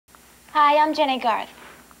Hi, I'm Jennie Garth.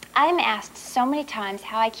 I'm asked so many times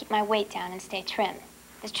how I keep my weight down and stay trim.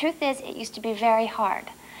 The truth is, it used to be very hard.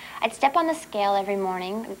 I'd step on the scale every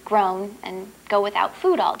morning, groan, and go without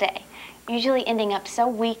food all day, usually ending up so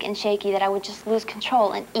weak and shaky that I would just lose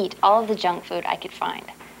control and eat all of the junk food I could find.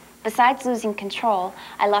 Besides losing control,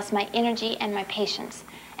 I lost my energy and my patience,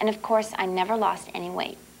 and of course, I never lost any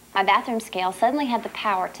weight. My bathroom scale suddenly had the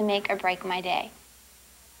power to make or break my day.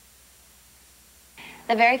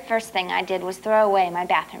 The very first thing I did was throw away my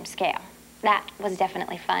bathroom scale. That was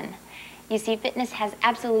definitely fun. You see, fitness has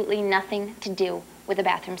absolutely nothing to do with a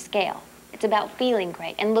bathroom scale. It's about feeling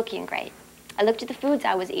great and looking great. I looked at the foods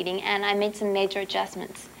I was eating and I made some major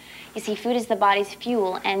adjustments. You see, food is the body's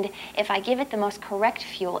fuel, and if I give it the most correct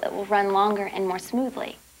fuel, it will run longer and more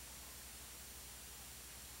smoothly.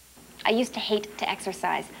 I used to hate to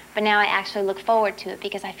exercise, but now I actually look forward to it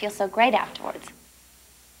because I feel so great afterwards.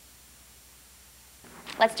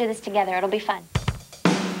 Let's do this together. It'll be fun.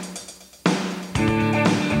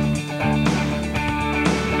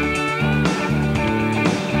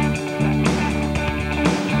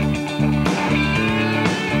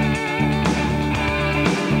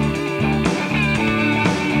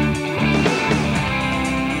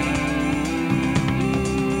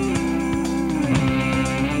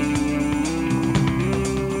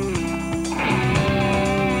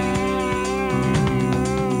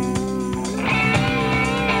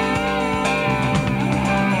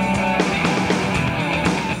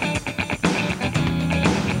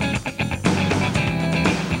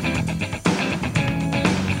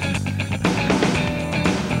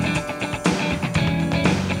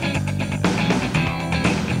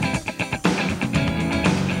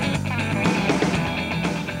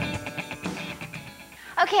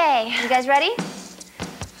 Okay, you guys ready?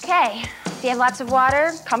 Okay, so you have lots of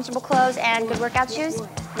water, comfortable clothes, and good workout shoes?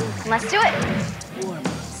 And let's do it.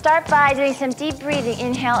 Start by doing some deep breathing.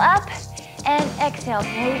 Inhale up and exhale.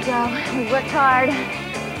 There you go. We worked hard.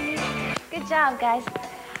 Good job, guys.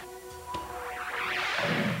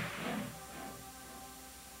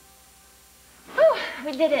 Whew,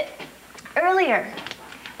 we did it. Earlier,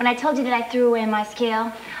 when I told you that I threw away my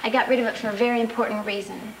scale, I got rid of it for a very important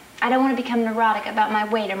reason. I don't want to become neurotic about my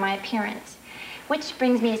weight or my appearance. Which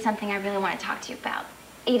brings me to something I really want to talk to you about.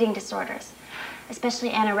 Eating disorders,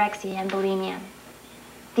 especially anorexia and bulimia.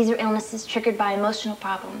 These are illnesses triggered by emotional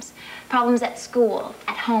problems. Problems at school,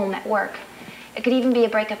 at home, at work. It could even be a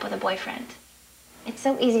breakup with a boyfriend. It's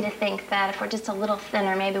so easy to think that if we're just a little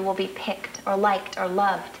thinner, maybe we'll be picked or liked or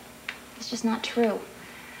loved. It's just not true.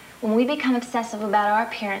 When we become obsessive about our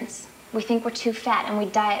appearance, we think we're too fat and we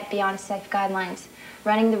diet beyond safe guidelines,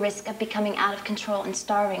 running the risk of becoming out of control and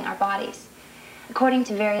starving our bodies. According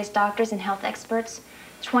to various doctors and health experts,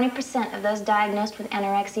 20% of those diagnosed with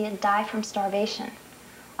anorexia die from starvation.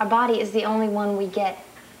 Our body is the only one we get.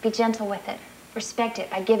 Be gentle with it. Respect it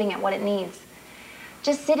by giving it what it needs.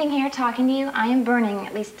 Just sitting here talking to you, I am burning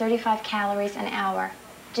at least 35 calories an hour,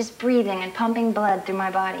 just breathing and pumping blood through my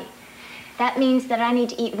body. That means that I need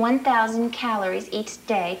to eat 1,000 calories each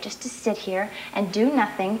day just to sit here and do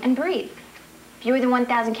nothing and breathe. Fewer than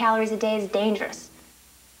 1,000 calories a day is dangerous.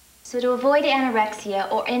 So to avoid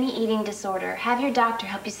anorexia or any eating disorder, have your doctor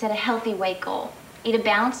help you set a healthy weight goal. Eat a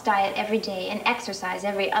balanced diet every day and exercise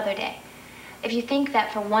every other day. If you think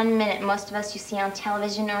that for 1 minute most of us you see on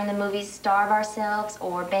television or in the movies starve ourselves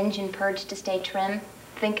or binge and purge to stay trim,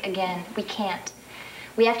 think again. We can't.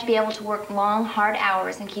 We have to be able to work long, hard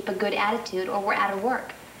hours and keep a good attitude or we're out of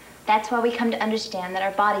work. That's why we come to understand that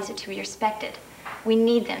our bodies are to be respected. We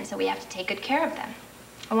need them, so we have to take good care of them.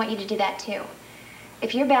 I want you to do that too.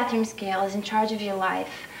 If your bathroom scale is in charge of your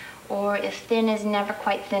life, or if thin is never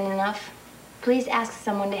quite thin enough, please ask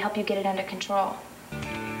someone to help you get it under control.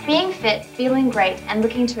 Being fit, feeling great, and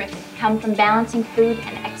looking terrific come from balancing food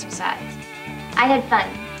and exercise. I had fun.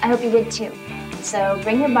 I hope you did too. So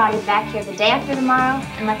bring your body back here the day after tomorrow,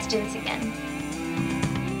 and let's do this again.